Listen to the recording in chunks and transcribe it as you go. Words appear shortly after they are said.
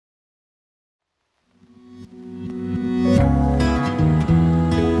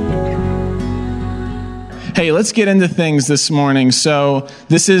Hey, let's get into things this morning. So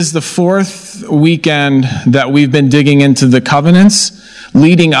this is the fourth weekend that we've been digging into the covenants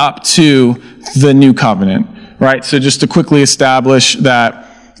leading up to the new covenant, right? So just to quickly establish that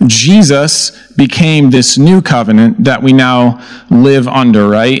Jesus became this new covenant that we now live under,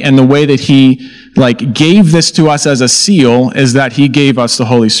 right? And the way that he gave this to us as a seal is that he gave us the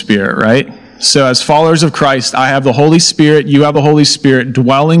Holy Spirit, right? So as followers of Christ, I have the Holy Spirit, you have the Holy Spirit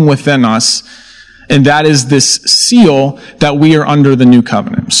dwelling within us, and that is this seal that we are under the new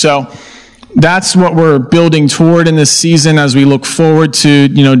covenant. So that's what we're building toward in this season as we look forward to,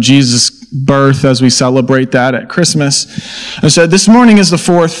 Jesus' birth, as we celebrate that at Christmas. And so this morning is the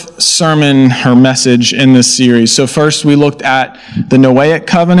fourth sermon or message in this series. So first we looked at the Noahic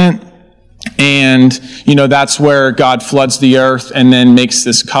covenant, and, that's where God floods the earth and then makes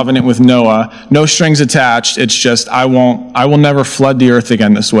this covenant with Noah. No strings attached. It's just, I will never flood the earth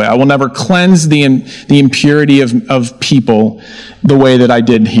again this way. I will never cleanse the impurity of people the way that I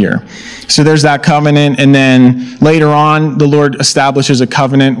did here. So there's that covenant. And then later on, the Lord establishes a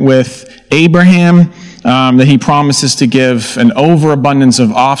covenant with Abraham, that he promises to give an overabundance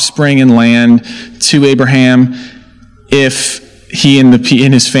of offspring and land to Abraham if he and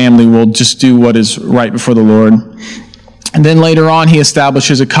his family will just do what is right before the Lord. And then later on, he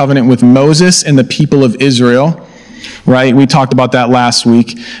establishes a covenant with Moses and the people of Israel, right? We talked about that last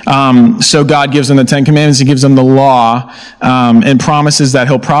week. So God gives them the Ten Commandments, he gives them the law, and promises that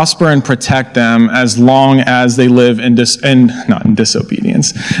he'll prosper and protect them as long as they live not in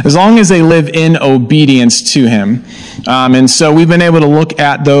disobedience, as long as they live in obedience to him. And so we've been able to look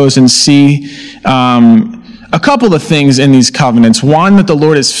at those and see a couple of things in these covenants. One, that the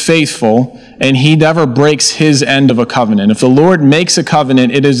Lord is faithful and he never breaks his end of a covenant. If the Lord makes a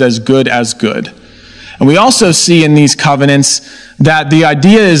covenant, it is as good as good. And we also see in these covenants that the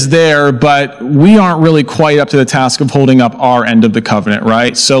idea is there, but we aren't really quite up to the task of holding up our end of the covenant,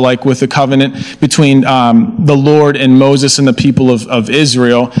 right? So like with the covenant between the Lord and Moses and the people of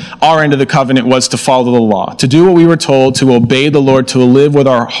Israel, our end of the covenant was to follow the law, to do what we were told, to obey the Lord, to live with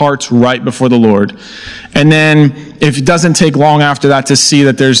our hearts right before the Lord. And then if it doesn't take long after that to see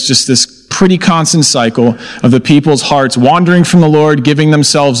that there's just this pretty constant cycle of the people's hearts wandering from the Lord, giving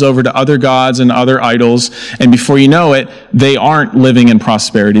themselves over to other gods and other idols. And before you know it, they aren't living in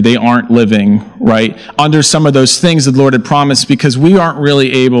prosperity. They aren't living, right, under some of those things that the Lord had promised, because we aren't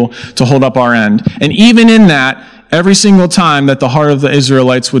really able to hold up our end. And even in that, every single time that the heart of the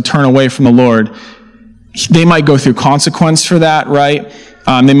Israelites would turn away from the Lord, they might go through consequence for that, right?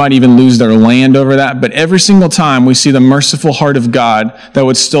 They might even lose their land over that. But every single time we see the merciful heart of God that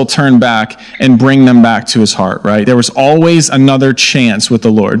would still turn back and bring them back to his heart, right? There was always another chance with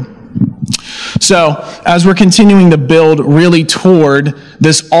the Lord. So as we're continuing to build really toward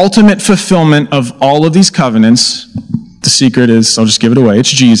this ultimate fulfillment of all of these covenants, the secret is, I'll just give it away,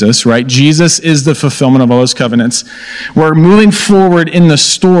 it's Jesus, right? Jesus is the fulfillment of all those covenants. We're moving forward in the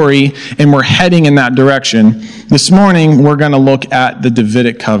story, and we're heading in that direction. This morning, we're going to look at the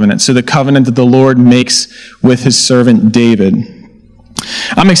Davidic covenant, so the covenant that the Lord makes with his servant David.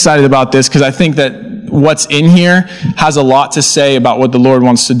 I'm excited about this because I think that what's in here has a lot to say about what the Lord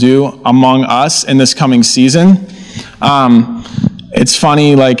wants to do among us in this coming season. It's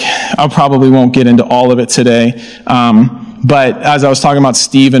funny, I probably won't get into all of it today, but as I was talking about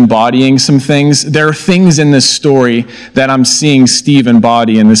Steve embodying some things, there are things in this story that I'm seeing Steve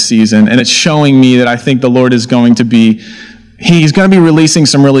embody in this season, and it's showing me that I think the Lord is going to be, he's going to be releasing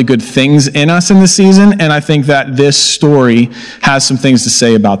some really good things in us in this season, and I think that this story has some things to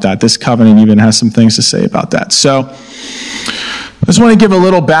say about that. This covenant even has some things to say about that. So I just want to give a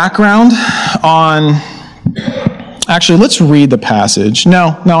little background on... Actually, let's read the passage.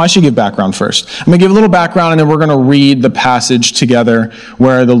 No, I should give background first. I'm going to give a little background, and then we're going to read the passage together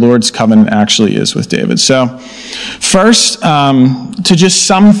where the Lord's covenant actually is with David. So first, to just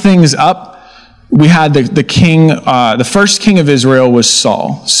sum things up, we had the king, the first king of Israel was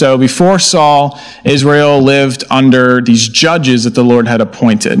Saul. So before Saul, Israel lived under these judges that the Lord had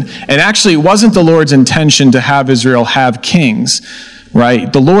appointed. And actually, it wasn't the Lord's intention to have Israel have kings,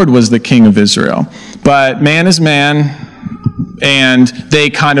 right? The Lord was the king of Israel. But man is man, and they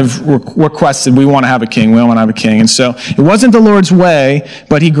kind of requested, we want to have a king, we want to have a king. And so it wasn't the Lord's way,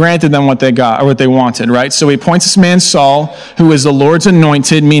 but he granted them what they got, or what they wanted, right? So he appoints this man Saul, who is the Lord's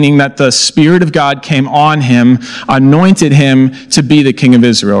anointed, meaning that the Spirit of God came on him, anointed him to be the king of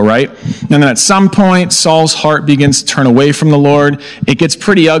Israel, right? And then at some point, Saul's heart begins to turn away from the Lord. It gets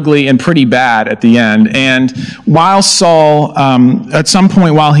pretty ugly and pretty bad at the end. And while Saul, at some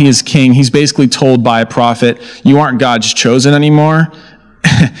point while he is king, he's basically told by a prophet, you aren't God's chosen anymore.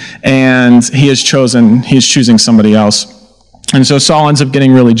 and he is choosing somebody else. And so Saul ends up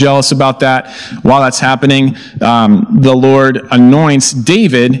getting really jealous about that. While that's happening, the Lord anoints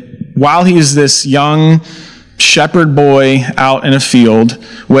David while he's this young shepherd boy out in a field,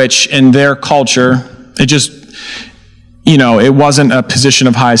 which in their culture, it wasn't a position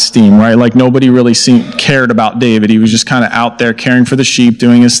of high esteem, right? Like nobody really cared about David. He was just kind of out there caring for the sheep,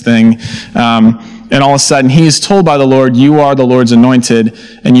 doing his thing. And all of a sudden, he is told by the Lord, you are the Lord's anointed,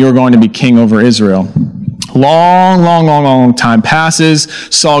 and you are going to be king over Israel. Long time passes.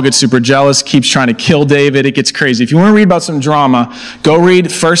 Saul gets super jealous, keeps trying to kill David. It gets crazy. If you want to read about some drama, go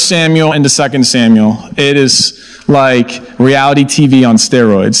read 1 Samuel into 2 Samuel. It is like reality TV on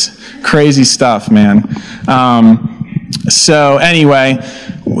steroids. Crazy stuff, man. So anyway,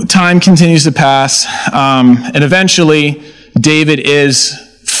 time continues to pass, and eventually David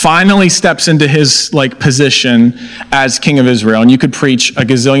finally steps into his position as king of Israel. And you could preach a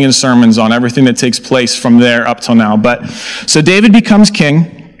gazillion sermons on everything that takes place from there up till now. But so David becomes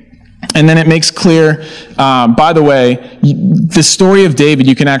king. And then it makes clear, by the way, the story of David,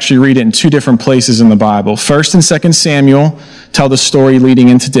 you can actually read it in two different places in the Bible. 1 and 2 Samuel tell the story leading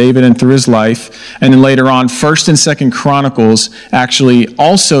into David and through his life. And then later on, 1 and 2 Chronicles actually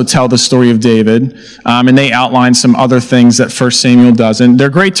also tell the story of David. And they outline some other things that 1 Samuel doesn't. They're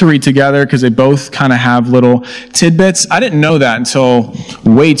great to read together because they both kind of have little tidbits. I didn't know that until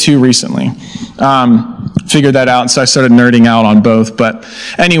way too recently. Figured that out, and so I started nerding out on both. But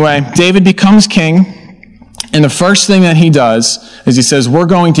anyway, David becomes king, and the first thing that he does is he says, we're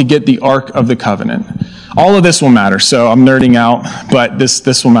going to get the Ark of the Covenant. All of this will matter, so I'm nerding out, but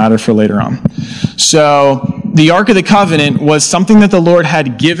this will matter for later on. So the Ark of the Covenant was something that the Lord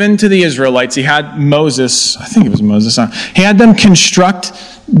had given to the Israelites. He had Moses, I think it was Moses, he had them construct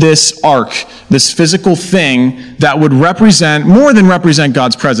this ark, this physical thing that would more than represent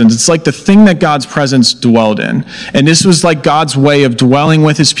God's presence. It's like the thing that God's presence dwelled in. And this was like God's way of dwelling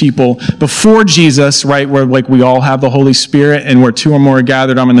with his people before Jesus, right? Where we all have the Holy Spirit and where two or more are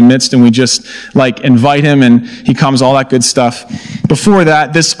gathered, I'm in the midst, and we just invite him and he comes, all that good stuff. Before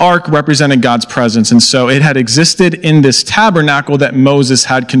that, this ark represented God's presence. And so it had existed in this tabernacle that Moses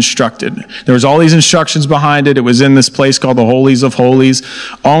had constructed. There was all these instructions behind it. It was in this place called the Holies of Holies.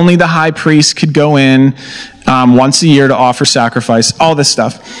 Only the high priest could go in once a year to offer sacrifice, all this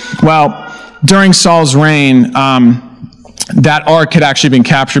stuff. Well, during Saul's reign, that ark had actually been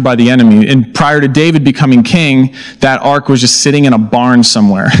captured by the enemy. And prior to David becoming king, that ark was just sitting in a barn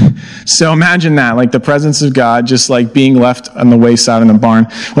somewhere. So imagine that, the presence of God just being left on the wayside in a barn.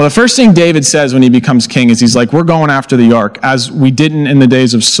 Well, the first thing David says when he becomes king is he's like, we're going after the ark, as we didn't in the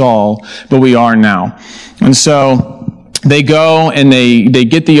days of Saul, but we are now. And so they go and they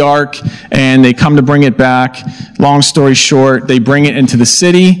get the ark and they come to bring it back. Long story short, they bring it into the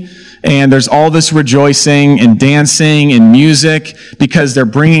city. And there's all this rejoicing and dancing and music because they're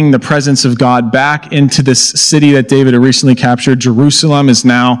bringing the presence of God back into this city that David had recently captured. Jerusalem is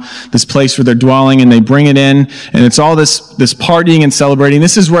now this place where they're dwelling, and they bring it in, and it's all this partying and celebrating.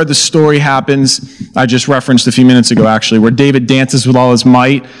 This is where the story happens I just referenced a few minutes ago, actually, where David dances with all his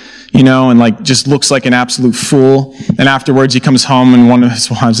might, and just looks like an absolute fool. And afterwards he comes home and one of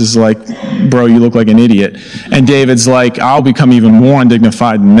his wives is like, bro, you look like an idiot. And David's like, I'll become even more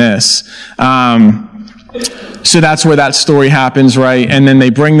undignified than this. So that's where that story happens, right? And then they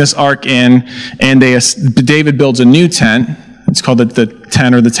bring this ark in, and David builds a new tent. It's called the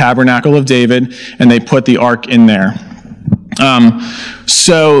tent or the tabernacle of David, and they put the ark in there.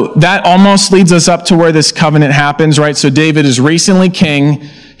 So that almost leads us up to where this covenant happens, right? So David is recently king.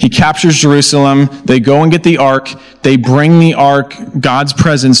 He captures Jerusalem. They go and get the ark. They bring the ark, God's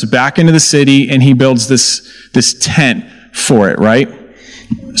presence, back into the city, and he builds this tent for it, right?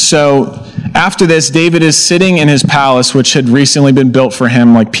 So after this, David is sitting in his palace, which had recently been built for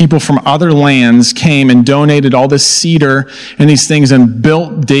him. People from other lands came and donated all this cedar and these things and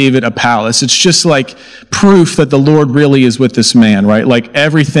built David a palace. It's just proof that the Lord really is with this man, right?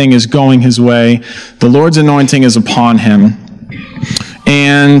 Everything is going his way. The Lord's anointing is upon him.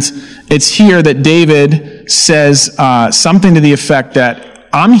 And it's here that David says something to the effect that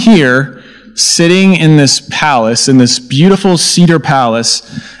I'm here sitting in this palace, in this beautiful cedar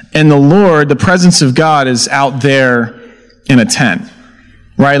palace, and the Lord, the presence of God, is out there in a tent,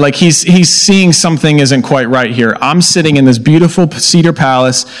 right? He's seeing something isn't quite right here. I'm sitting in this beautiful cedar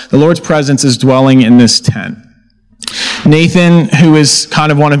palace. The Lord's presence is dwelling in this tent. Nathan, who is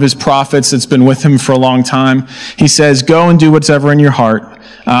kind of one of his prophets that's been with him for a long time, he says, go and do whatever in your heart.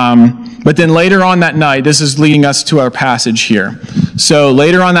 But then later on that night, this is leading us to our passage here. So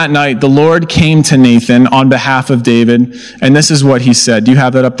later on that night, the Lord came to Nathan on behalf of David, and this is what he said. Do you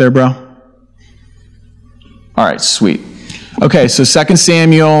have that up there, bro? All right, sweet. Okay, so 2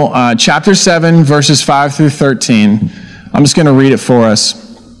 Samuel chapter 7, verses 5 through 13. I'm just going to read it for us.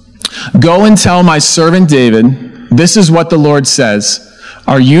 Go and tell my servant David, this is what the Lord says.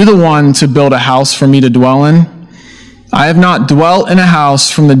 Are you the one to build a house for me to dwell in? I have not dwelt in a house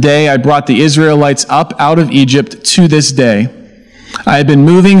from the day I brought the Israelites up out of Egypt to this day. I have been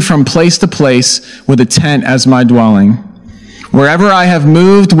moving from place to place with a tent as my dwelling. Wherever I have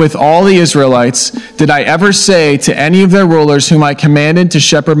moved with all the Israelites, did I ever say to any of their rulers whom I commanded to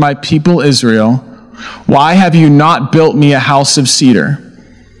shepherd my people Israel, why have you not built me a house of cedar?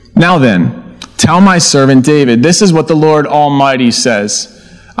 Now then, tell my servant David, this is what the Lord Almighty says.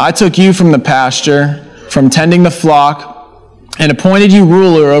 I took you from the pasture, from tending the flock, and appointed you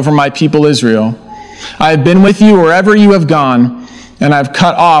ruler over my people Israel. I have been with you wherever you have gone, and I have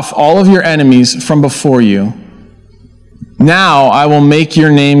cut off all of your enemies from before you. Now I will make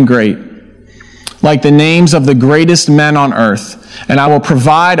your name great, like the names of the greatest men on earth, and I will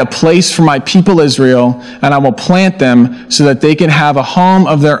provide a place for my people Israel, and I will plant them so that they can have a home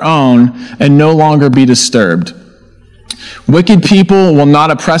of their own and no longer be disturbed. Wicked people will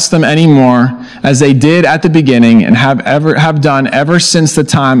not oppress them anymore, as they did at the beginning and have done ever since the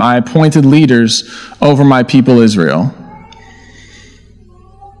time I appointed leaders over my people Israel.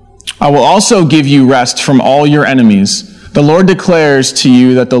 I will also give you rest from all your enemies. The Lord declares to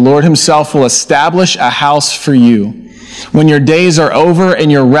you that the Lord himself will establish a house for you. When your days are over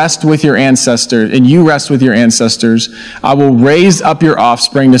and you rest with your ancestors, I will raise up your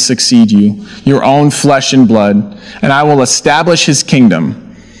offspring to succeed you, your own flesh and blood, and I will establish his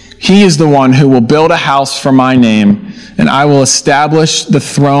kingdom. He is the one who will build a house for my name, and I will establish the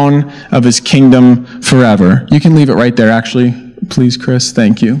throne of his kingdom forever. You can leave it right there, actually. Please, Chris.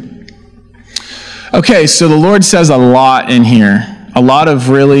 Thank you. Okay, so the Lord says a lot in here. A lot of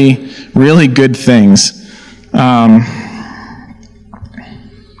really, really good things.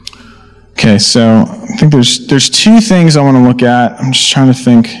 Okay, so I think there's two things I want to look at. I'm just trying to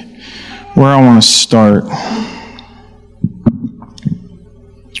think where I want to start.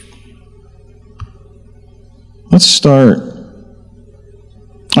 Let's start.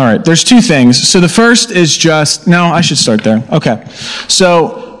 All right, there's two things. So the first is I should start there. Okay,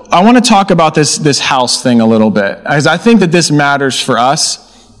 so I want to talk about this house thing a little bit, as I think that this matters for us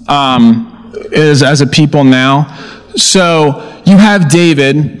as a people now. So you have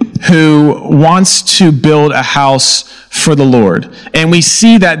David, who wants to build a house for the Lord. And we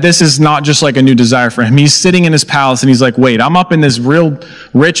see that this is not just like a new desire for him. He's sitting in his palace and he's like, wait, I'm up in this real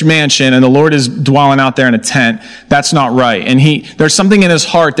rich mansion and the Lord is dwelling out there in a tent. That's not right. And there's something in his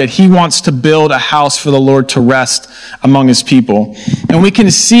heart that he wants to build a house for the Lord to rest among his people. And we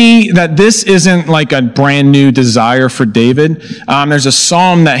can see that this isn't like a brand new desire for David. There's a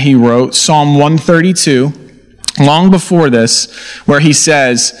psalm that he wrote, Psalm 132, long before this, where he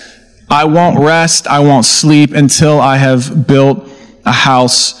says, I won't rest, I won't sleep until I have built a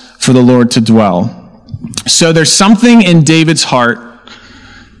house for the Lord to dwell. So there's something in David's heart.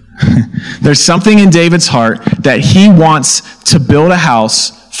 There's something in David's heart that he wants to build a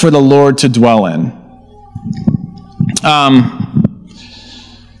house for the Lord to dwell in.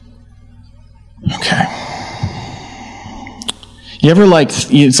 Okay. You ever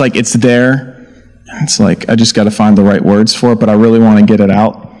it's there. It's like, I just got to find the right words for it, but I really want to get it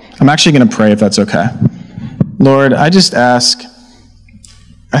out. I'm actually going to pray if that's okay. Lord, I just ask,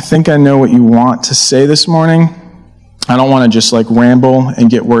 I think I know what you want to say this morning. I don't want to just ramble and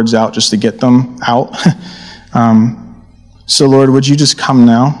get words out just to get them out. So Lord, would you just come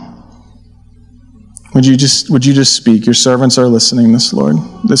now? Would you just speak? Your servants are listening this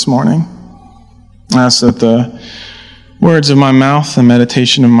morning. I ask that the words of my mouth, the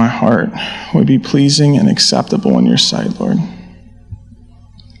meditation of my heart would be pleasing and acceptable in your sight, Lord.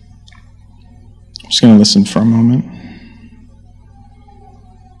 I'm just going to listen for a moment.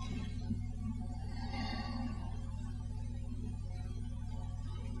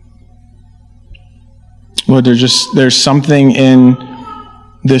 Lord, there's something in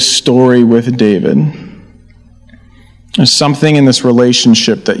this story with David. There's something in this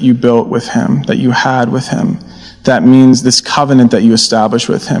relationship that you built with him, that you had with him. That means this covenant that you established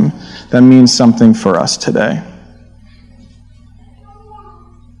with him, that means something for us today.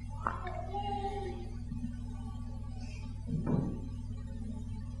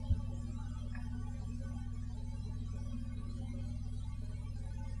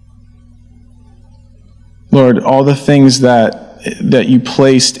 Lord, all the things that you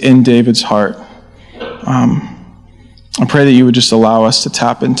placed in David's heart, I pray that you would just allow us to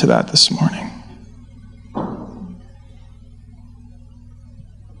tap into that this morning.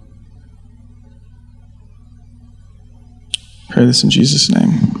 Pray this in Jesus'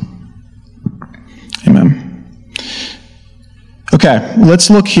 name. Amen. Okay, let's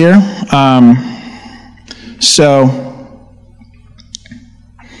look here. So,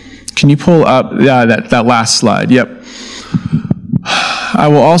 can you pull up that last slide? Yep. I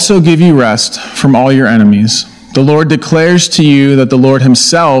will also give you rest from all your enemies. The Lord declares to you that the Lord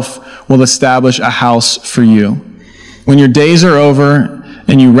himself will establish a house for you. When your days are over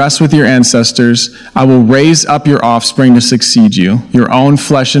and you rest with your ancestors, I will raise up your offspring to succeed you, your own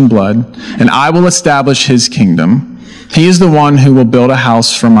flesh and blood, and I will establish his kingdom. He is the one who will build a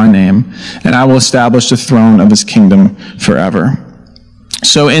house for my name, and I will establish the throne of his kingdom forever.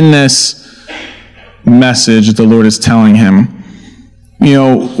 So in this message, the Lord is telling him,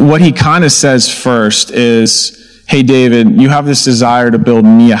 what he kind of says first is, hey, David, you have this desire to build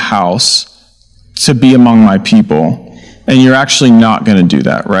me a house to be among my people. And you're actually not going to do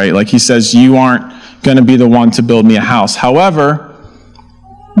that, right? Like he says, you aren't going to be the one to build me a house. However,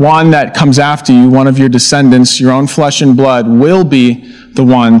 one that comes after you, one of your descendants, your own flesh and blood, will be the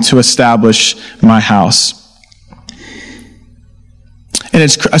one to establish my house. And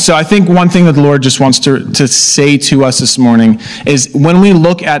so I think one thing that the Lord just wants to say to us this morning is when we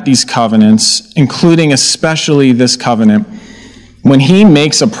look at these covenants, including especially this covenant, when he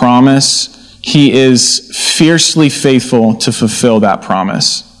makes a promise, he is fiercely faithful to fulfill that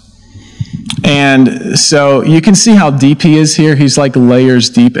promise. And so you can see how deep he is here. He's like layers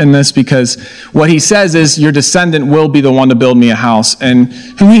deep in this, because what he says is your descendant will be the one to build me a house. And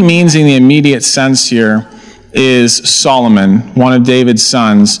who he means in the immediate sense here is Solomon, one of David's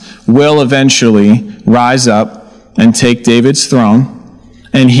sons, will eventually rise up and take David's throne.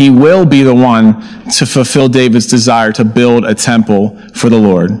 And he will be the one to fulfill David's desire to build a temple for the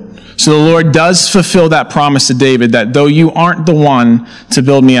Lord. So the Lord does fulfill that promise to David that though you aren't the one to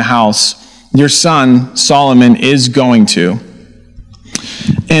build me a house, your son, Solomon, is going to.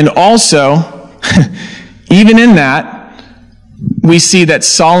 And also, even in that, we see that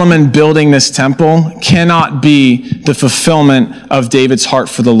Solomon building this temple cannot be the fulfillment of David's heart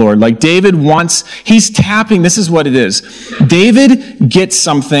for the Lord. Like David wants, he's tapping, this is what it is. David gets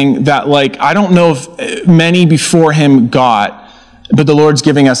something that I don't know if many before him got, but the Lord's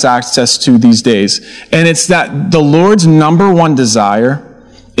giving us access to these days. And it's that the Lord's number one desire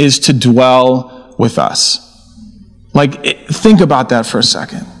is to dwell with us. Think about that for a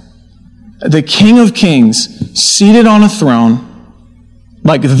second. The King of Kings, seated on a throne,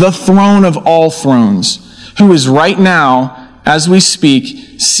 the throne of all thrones, who is right now, as we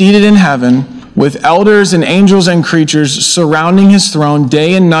speak, seated in heaven with elders and angels and creatures surrounding his throne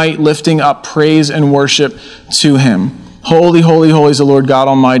day and night, lifting up praise and worship to him. Holy, holy, holy is the Lord God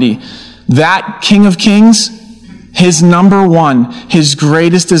Almighty. That King of Kings, his number one, his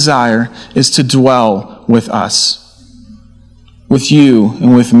greatest desire is to dwell with us, with you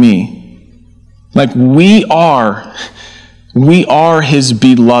and with me. We are his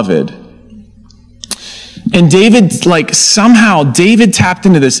beloved. And David, somehow David tapped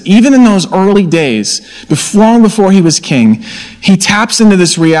into this, even in those early days, before he was king. He taps into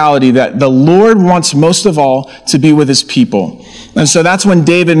this reality that the Lord wants most of all to be with his people. And so that's when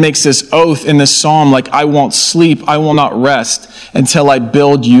David makes this oath in this psalm, I won't sleep, I will not rest until I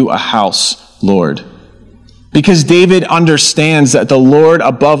build you a house, Lord. Because David understands that the Lord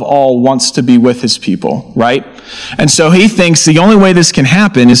above all wants to be with his people, right? And so he thinks the only way this can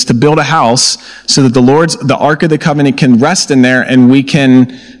happen is to build a house so that the Ark of the Covenant can rest in there and we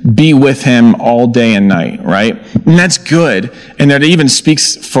can be with him all day and night, right? And that's good. And that even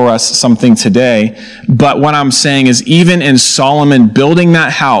speaks for us something today. But what I'm saying is even in Solomon building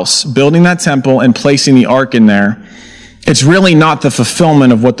that house, building that temple and placing the Ark in there, it's really not the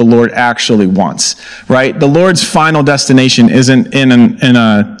fulfillment of what the Lord actually wants, right? The Lord's final destination isn't in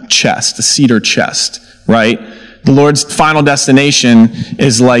a chest, a cedar chest, right? The Lord's final destination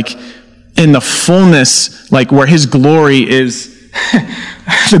is in the fullness, where his glory is,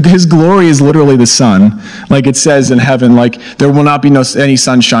 his glory is literally the sun. It says in heaven, there will not be any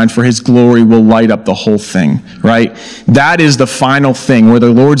sunshine, for his glory will light up the whole thing, right? That is the final thing where the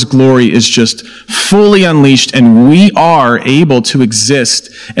Lord's glory is just fully unleashed and we are able to exist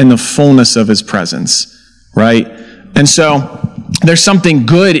in the fullness of his presence, right? And so there's something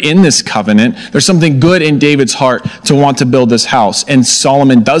good in this covenant. There's something good in David's heart to want to build this house. And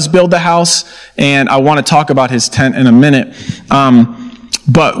Solomon does build the house, and I want to talk about his tent in a minute.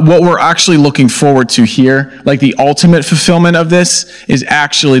 But what we're actually looking forward to here, the ultimate fulfillment of this, is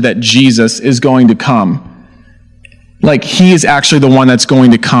actually that Jesus is going to come. Like, he is actually the one that's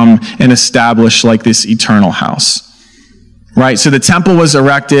going to come and establish like this eternal house. Right? So the temple was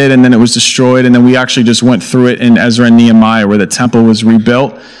erected and then it was destroyed, and then we actually just went through it in Ezra and Nehemiah where the temple was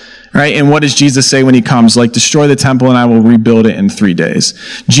rebuilt. Right? And what does Jesus say when he comes? Like, destroy the temple and I will rebuild it in 3 days.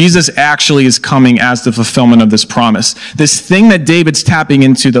 Jesus actually is coming as the fulfillment of this promise. This thing that David's tapping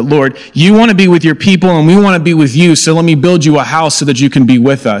into, that, Lord, you want to be with your people and we want to be with you, so let me build you a house so that you can be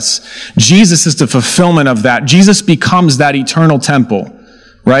with us. Jesus is the fulfillment of that. Jesus becomes that eternal temple,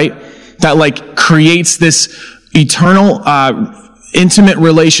 right? That like creates this eternal, intimate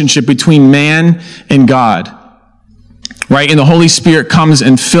relationship between man and God. Right? And the Holy Spirit comes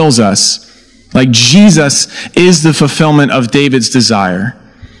and fills us. Like, Jesus is the fulfillment of David's desire.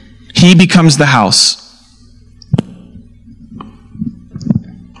 He becomes the house.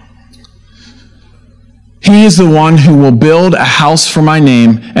 He is the one who will build a house for my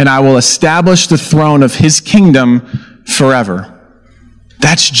name, and I will establish the throne of his kingdom forever.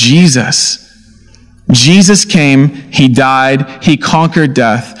 That's Jesus. Jesus came, he died, he conquered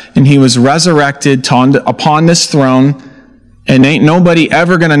death, and he was resurrected upon this throne. And ain't nobody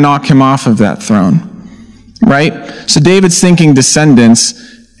ever going to knock him off of that throne, right? So David's thinking descendants.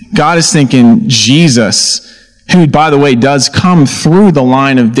 God is thinking Jesus, who, by the way, does come through the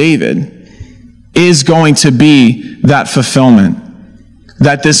line of David, is going to be that fulfillment.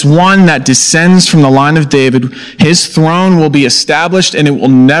 That this one that descends from the line of David, his throne will be established and it will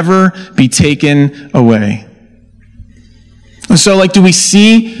never be taken away. And so, like, do we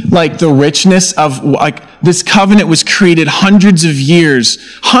see, like, the richness of, like, this covenant was created hundreds of years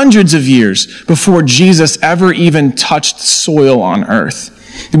before Jesus ever even touched soil on earth?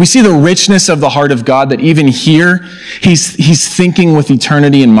 Do we see the richness of the heart of God, that even here, he's thinking with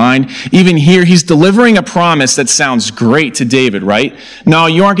eternity in mind? Even here, he's delivering a promise that sounds great to David, right? No,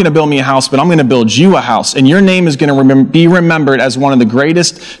 you aren't going to build me a house, but I'm going to build you a house. And your name is going to be remembered as one of the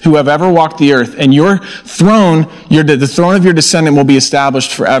greatest who have ever walked the earth. And your throne, the throne of your descendant will be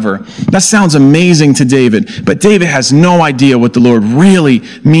established forever. That sounds amazing to David. But David has no idea what the Lord really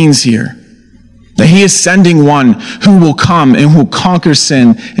means here. That he is sending one who will come and will conquer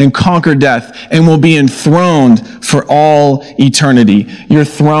sin and conquer death and will be enthroned for all eternity. Your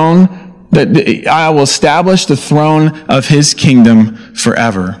throne, that I will establish the throne of his kingdom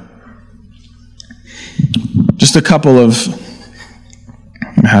forever. Just a couple of,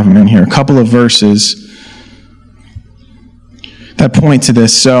 I have them in here, a couple of verses that point to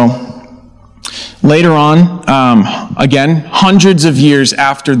this. So, later on, again, hundreds of years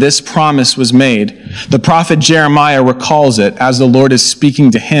after this promise was made, the prophet Jeremiah recalls it as the Lord is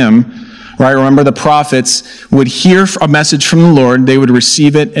speaking to him, right? Remember, the prophets would hear a message from the Lord, they would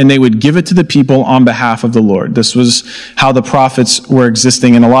receive it, and they would give it to the people on behalf of the Lord. This was how the prophets were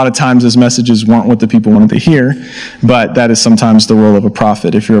existing, and a lot of times those messages weren't what the people wanted to hear, but that is sometimes the role of a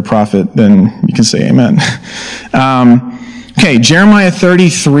prophet. If you're a prophet, then you can say amen. Okay, Jeremiah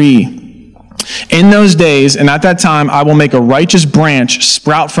 33. In those days, and at that time, I will make a righteous branch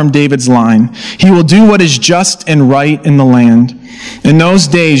sprout from David's line. He will do what is just and right in the land. In those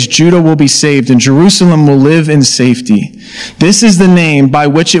days, Judah will be saved, and Jerusalem will live in safety. This is the name by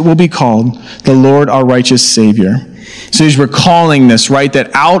which it will be called, the Lord our righteous Savior. So he's recalling this, right?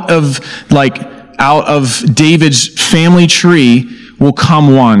 That out of David's family tree will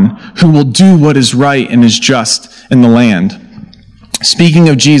come one who will do what is right and is just in the land. Speaking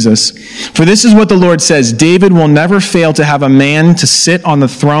of Jesus, for this is what the Lord says, David will never fail to have a man to sit on the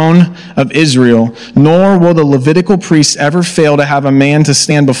throne of Israel, nor will the Levitical priests ever fail to have a man to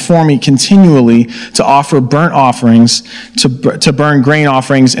stand before me continually to offer burnt offerings, to burn grain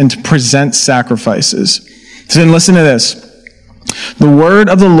offerings, and to present sacrifices. So then listen to this. The word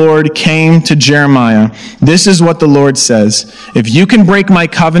of the Lord came to Jeremiah. This is what the Lord says. If you can break my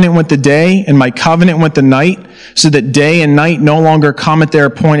covenant with the day and my covenant with the night, so that day and night no longer come at their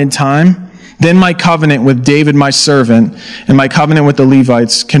appointed time, then my covenant with David my servant and my covenant with the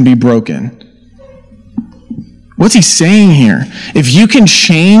Levites can be broken. What's he saying here? If you can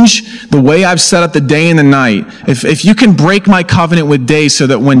change the way I've set up the day and the night, if you can break my covenant with day so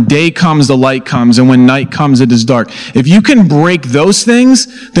that when day comes, the light comes, and when night comes, it is dark. If you can break those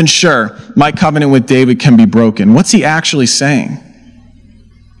things, then sure, my covenant with David can be broken. What's he actually saying?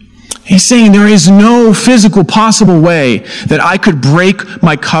 He's saying there is no physical possible way that I could break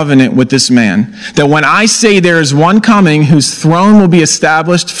my covenant with this man. That when I say there is one coming whose throne will be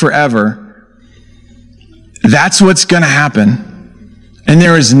established forever, that's what's going to happen. And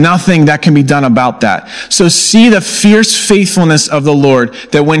there is nothing that can be done about that. So see the fierce faithfulness of the Lord,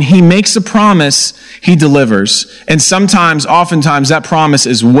 that when he makes a promise, he delivers. And oftentimes, that promise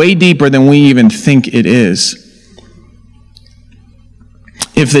is way deeper than we even think it is.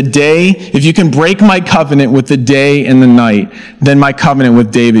 If you can break my covenant with the day and the night, then my covenant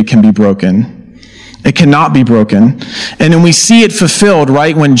with David can be broken. It cannot be broken. And then we see it fulfilled,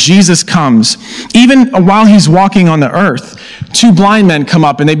 right, when Jesus comes. Even while he's walking on the earth, two blind men come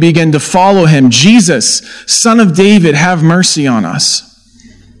up and they begin to follow him. Jesus, Son of David, have mercy on us.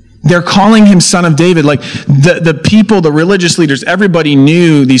 They're calling him Son of David. Like the people, the religious leaders, everybody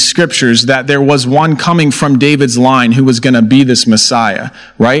knew these scriptures that there was one coming from David's line who was going to be this Messiah,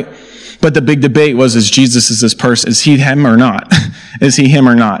 right? But the big debate was, is Jesus this person? Is he him or not? Is he him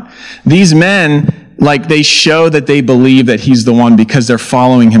or not? These men, like, they show that they believe that he's the one because they're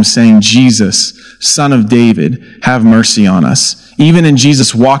following him saying, Jesus, Son of David, have mercy on us. Even in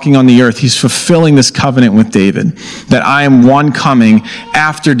Jesus walking on the earth, he's fulfilling this covenant with David, that I am one coming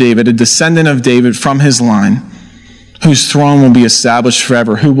after David, a descendant of David from his line, whose throne will be established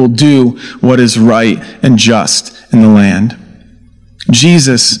forever, who will do what is right and just in the land.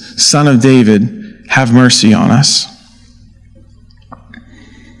 Jesus, Son of David, have mercy on us.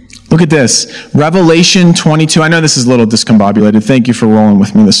 Look at this. Revelation 22. I know this is a little discombobulated. Thank you for rolling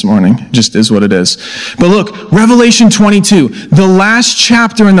with me this morning. It just is what it is. But look, Revelation 22, the last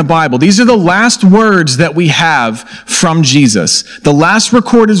chapter in the Bible. These are the last words that we have from Jesus. The last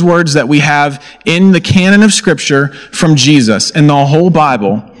recorded words that we have in the canon of Scripture from Jesus in the whole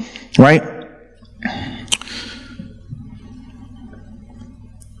Bible, right?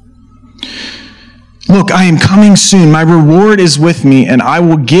 Look, I am coming soon. My reward is with me, and I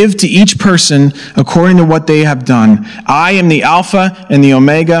will give to each person according to what they have done. I am the Alpha and the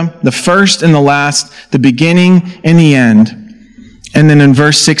Omega, the first and the last, the beginning and the end. And then in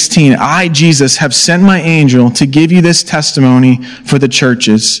verse 16, I, Jesus, have sent my angel to give you this testimony for the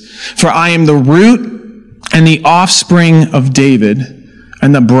churches. For I am the root and the offspring of David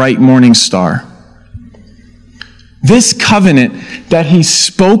and the bright morning star. This covenant that he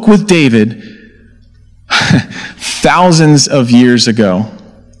spoke with David thousands of years ago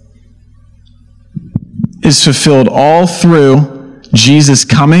is fulfilled all through Jesus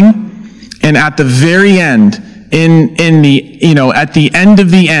coming, and at the very end, at the end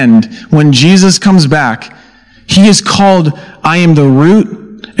of the end, when Jesus comes back, he is called, I am the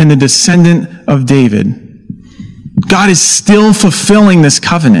root and the descendant of David. God is still fulfilling this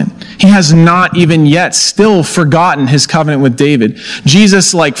covenant. He has not even yet still forgotten his covenant with David.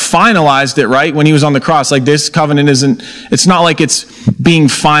 Jesus finalized it, right? When he was on the cross, this covenant it's not like it's being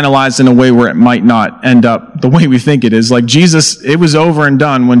finalized in a way where it might not end up the way we think it is. Jesus, it was over and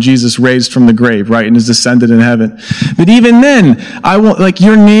done when Jesus raised from the grave, right? And is ascended in heaven. But even then,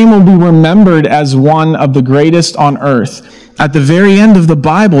 your name will be remembered as one of the greatest on earth. At the very end of the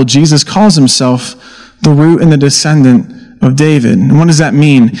Bible, Jesus calls himself the root and the descendant of David. And what does that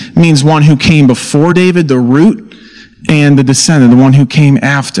mean? It means one who came before David, the root, and the descendant, the one who came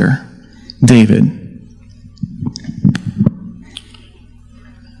after David.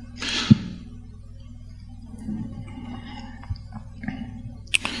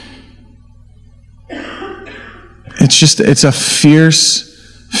 It's a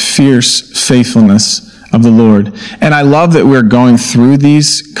fierce, fierce faithfulness of the Lord. And I love that we're going through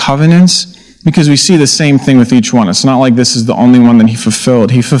these covenants, because we see the same thing with each one. It's not like this is the only one that he fulfilled.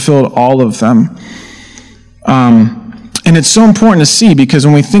 He fulfilled all of them. And it's so important to see, because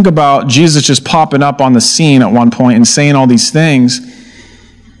when we think about Jesus just popping up on the scene at one point and saying all these things,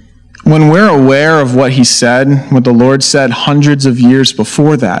 when we're aware of what he said, what the Lord said hundreds of years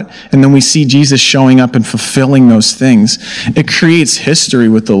before that, and then we see Jesus showing up and fulfilling those things, it creates history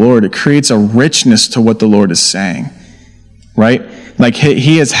with the Lord. It creates a richness to what the Lord is saying, right?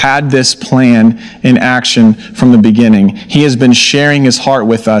 He has had this plan in action from the beginning. He has been sharing his heart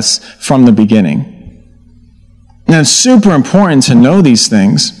with us from the beginning. And it's super important to know these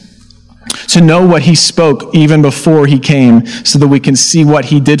things, to know what he spoke even before he came, so that we can see what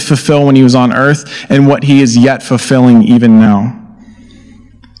he did fulfill when he was on earth and what he is yet fulfilling even now.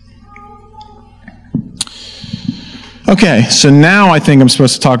 Okay, so now I think I'm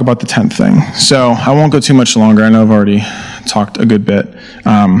supposed to talk about the 10th thing. So I won't go too much longer. I know I've already talked a good bit.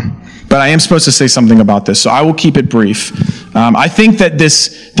 But I am supposed to say something about this, so I will keep it brief. I think that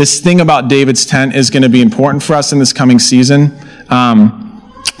this thing about David's tent is going to be important for us in this coming season.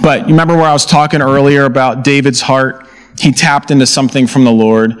 But you remember where I was talking earlier about David's heart? He tapped into something from the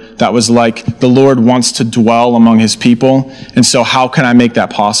Lord that was the Lord wants to dwell among his people. And so how can I make that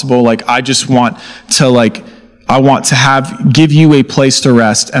possible? I just want to give you a place to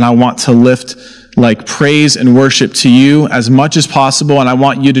rest, and I want to lift praise and worship to you as much as possible, and I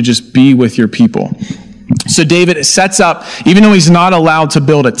want you to just be with your people. So David sets up, even though he's not allowed to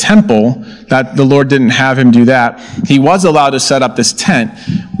build a temple, that the Lord didn't have him do that, he was allowed to set up this tent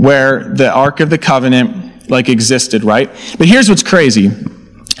where the Ark of the Covenant existed, right? But here's what's crazy.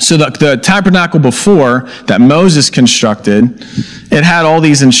 So the tabernacle before that Moses constructed, it had all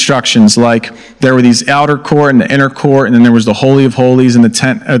these instructions, like there were these outer court and the inner court, and then there was the Holy of Holies, and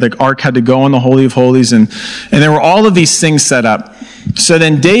the Ark had to go in the Holy of Holies, and there were all of these things set up. So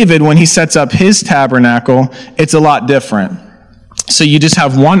then David, when he sets up his tabernacle, it's a lot different. So you just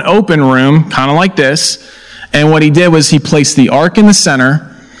have one open room, kind of like this, and what he did was he placed the Ark in the center,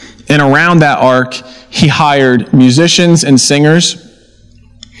 and around that Ark, he hired musicians and singers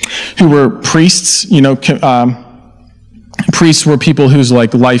who were priests. Priests were people whose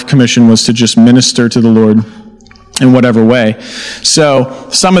life commission was to just minister to the Lord in whatever way. So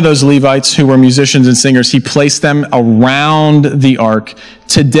some of those Levites who were musicians and singers, he placed them around the Ark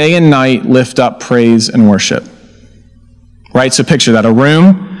to day and night lift up praise and worship. Right? So picture that, a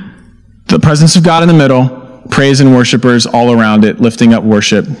room, the presence of God in the middle, praise and worshipers all around it, lifting up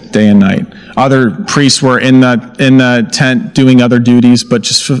worship day and night. Other priests were in the tent doing other duties, but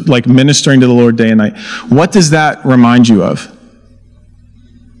just ministering to the Lord day and night. What does that remind you of?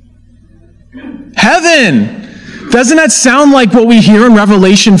 Heaven! Doesn't that sound like what we hear in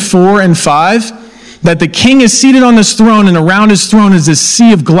Revelation 4 and 5? That the king is seated on this throne, and around his throne is this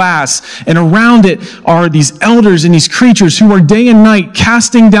sea of glass, and around it are these elders and these creatures who are day and night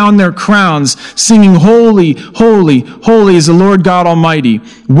casting down their crowns, singing, "Holy, holy, holy is the Lord God Almighty.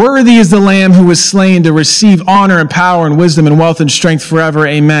 Worthy is the Lamb who was slain to receive honor and power and wisdom and wealth and strength forever.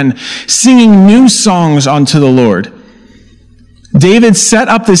 Amen." Singing new songs unto the Lord. David set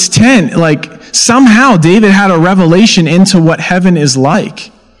up this tent, somehow David had a revelation into what heaven is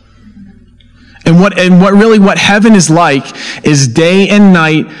like. And what heaven is like is day and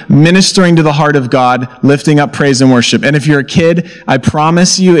night ministering to the heart of God, lifting up praise and worship. And if you're a kid, I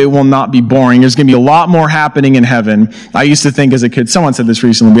promise you it will not be boring. There's going to be a lot more happening in heaven. I used to think as a kid, someone said this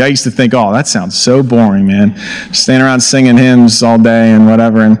recently, but I used to think, oh, that sounds so boring, man. Standing around singing hymns all day and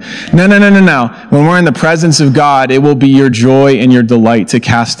whatever. And no. When we're in the presence of God, it will be your joy and your delight to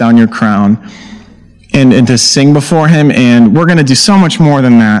cast down your crown and to sing before him, and we're going to do so much more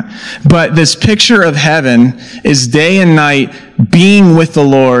than that. But this picture of heaven is day and night being with the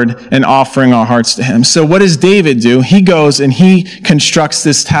Lord and offering our hearts to him. So what does David do? He goes and he constructs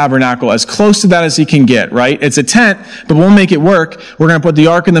this tabernacle as close to that as he can get, right? It's a tent, but we'll make it work. We're going to put the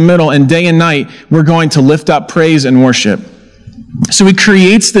Ark in the middle, and day and night we're going to lift up praise and worship. So he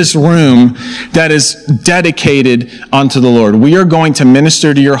creates this room that is dedicated unto the Lord. We are going to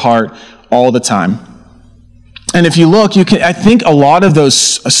minister to your heart all the time. And if you look, I think a lot of those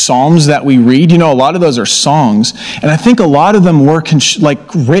psalms that we read, a lot of those are songs. And I think a lot of them were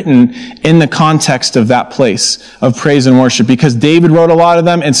written in the context of that place of praise and worship, because David wrote a lot of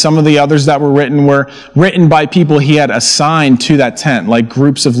them, and some of the others that were written by people he had assigned to that tent, like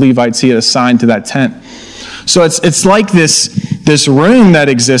groups of Levites he had assigned to that tent. So it's like this room that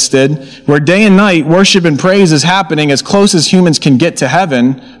existed where day and night worship and praise is happening as close as humans can get to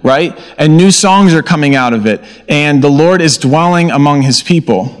heaven, right? And new songs are coming out of it. And the Lord is dwelling among his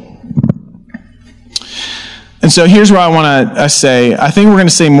people. And so here's what I want to say. I think we're going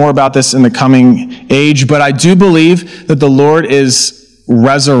to say more about this in the coming age, but I do believe that the Lord is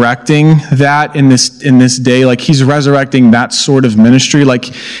resurrecting that in this day. He's resurrecting that sort of ministry.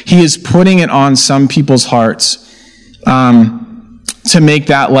 He is putting it on some people's hearts to make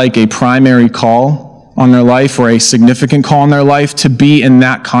that a primary call on their life, or a significant call in their life, to be in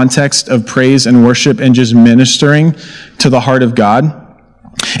that context of praise and worship and just ministering to the heart of God.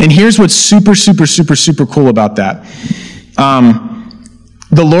 And here's what's super, super, super, super cool about that.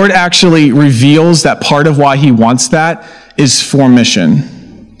 The Lord actually reveals that part of why he wants that is for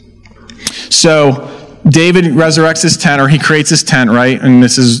mission. So David resurrects his tent, or he creates his tent, right? And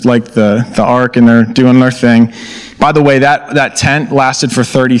this is the Ark, and they're doing their thing. By the way, that tent lasted for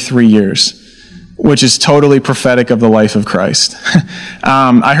 33 years, which is totally prophetic of the life of Christ.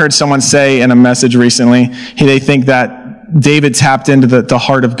 I heard someone say in a message recently, they think that David tapped into the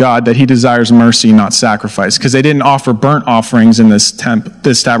heart of God, that he desires mercy, not sacrifice, because they didn't offer burnt offerings in this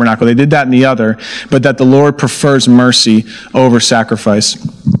tabernacle. They did that in the other, but that the Lord prefers mercy over sacrifice.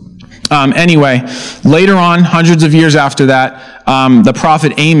 Anyway, later on, hundreds of years after that, the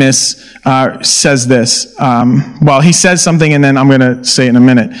prophet Amos says this. He says something, and then I'm going to say it in a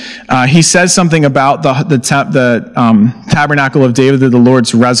minute. He says something about the tabernacle of David, that the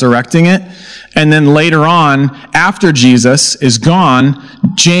Lord's resurrecting it. And then later on, after Jesus is gone,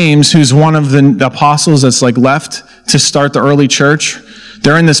 James, who's one of the apostles that's left to start the early church,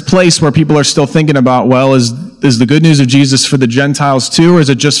 They're in this place where people are still thinking about, well, is the good news of Jesus for the Gentiles too, or is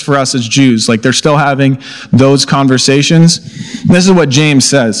it just for us as Jews? Like, they're still having those conversations. And this is what James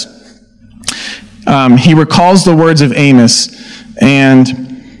says. He recalls the words of Amos, and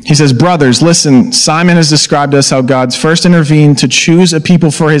he says, brothers, listen, Simon has described us how God's first intervened to choose a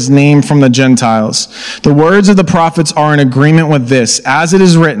people for his name from the Gentiles. The words of the prophets are in agreement with this, as it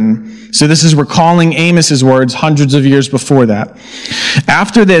is written. So this is recalling Amos's words hundreds of years before that.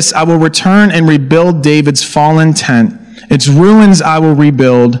 After this, I will return and rebuild David's fallen tent. Its ruins I will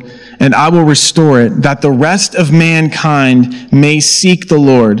rebuild, and I will restore it, that the rest of mankind may seek the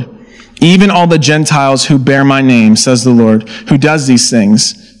Lord. Even all the Gentiles who bear my name, says the Lord, who does these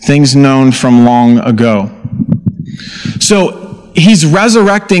things known from long ago. So he's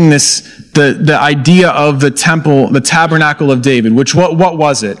resurrecting the idea of the temple, the tabernacle of David, which what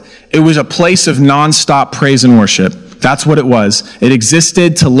was it? It was a place of nonstop praise and worship. That's what it was. It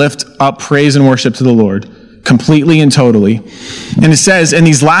existed to lift up praise and worship to the Lord, completely and totally. And it says, in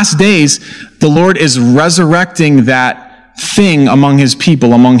these last days, the Lord is resurrecting that thing among his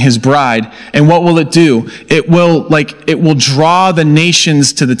people, among his bride. And what will it do? It will draw the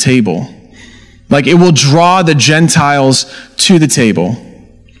nations to the table. Like, it will draw the Gentiles to the table.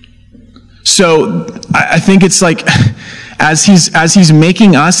 So I think it's like, as he's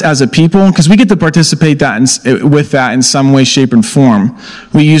making us as a people, because we get to participate with that in some way, shape, and form.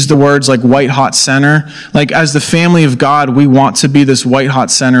 We use the words like white hot center. Like, as the family of God, we want to be this white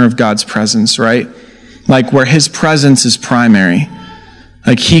hot center of God's presence, right? Like, where his presence is primary.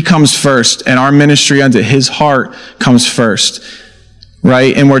 Like, he comes first, and our ministry unto his heart comes first,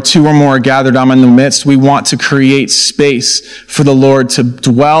 right? And where two or more are gathered, I'm in the midst. We want to create space for the Lord to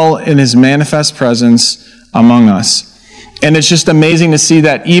dwell in his manifest presence among us. And it's just amazing to see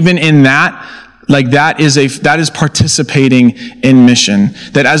that even in that, like, that is participating in mission.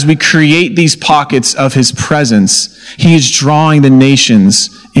 That as we create these pockets of his presence, he is drawing the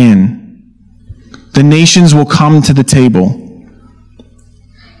nations in. The nations will come to the table.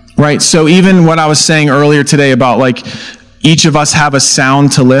 Right? So even what I was saying earlier today about, like, each of us have a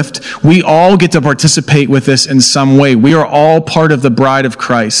sound to lift, we all get to participate with this in some way. We are all part of the bride of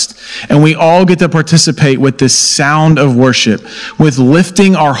Christ. And we all get to participate with this sound of worship, with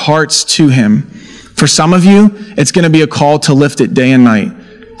lifting our hearts to him. For some of you, it's going to be a call to lift it day and night.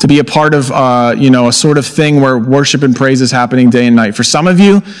 To be a part of, a sort of thing where worship and praise is happening day and night. For some of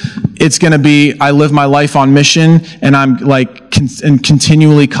you, it's going to be, I live my life on mission, and I'm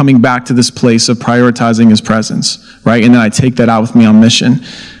continually coming back to this place of prioritizing his presence, right? And then I take that out with me on mission.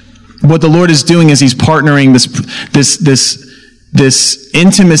 What the Lord is doing is he's partnering this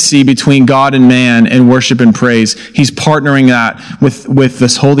intimacy between God and man and worship and praise. He's partnering that with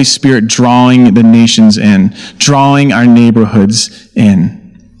this Holy Spirit drawing the nations in, drawing our neighborhoods in.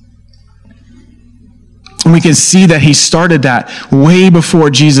 And we can see that he started that way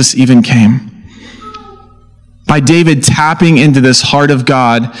before Jesus even came. By David tapping into this heart of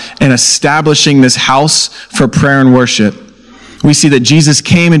God and establishing this house for prayer and worship, we see that Jesus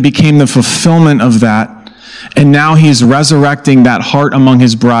came and became the fulfillment of that. And now he's resurrecting that heart among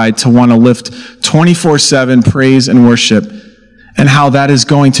his bride to want to lift 24/7 praise and worship, and how that is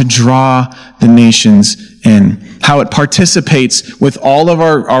going to draw the nations in. How it participates with all of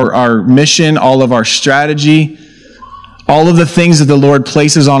our mission, all of our strategy, all of the things that the Lord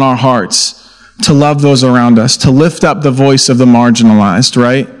places on our hearts to love those around us, to lift up the voice of the marginalized,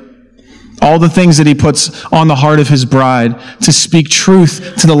 right? All the things that he puts on the heart of his bride to speak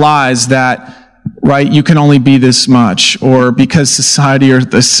truth to the lies that, right, you can only be this much, or because society or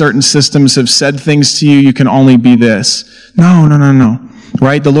the certain systems have said things to you, you can only be this. No.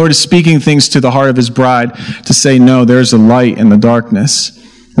 Right? The Lord is speaking things to the heart of his bride to say, no, there's a light in the darkness,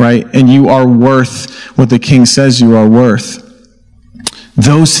 right? And you are worth what the King says you are worth.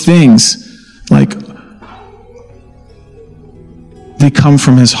 Those things, like, they come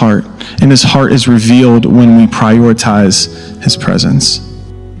from his heart, and his heart is revealed when we prioritize his presence.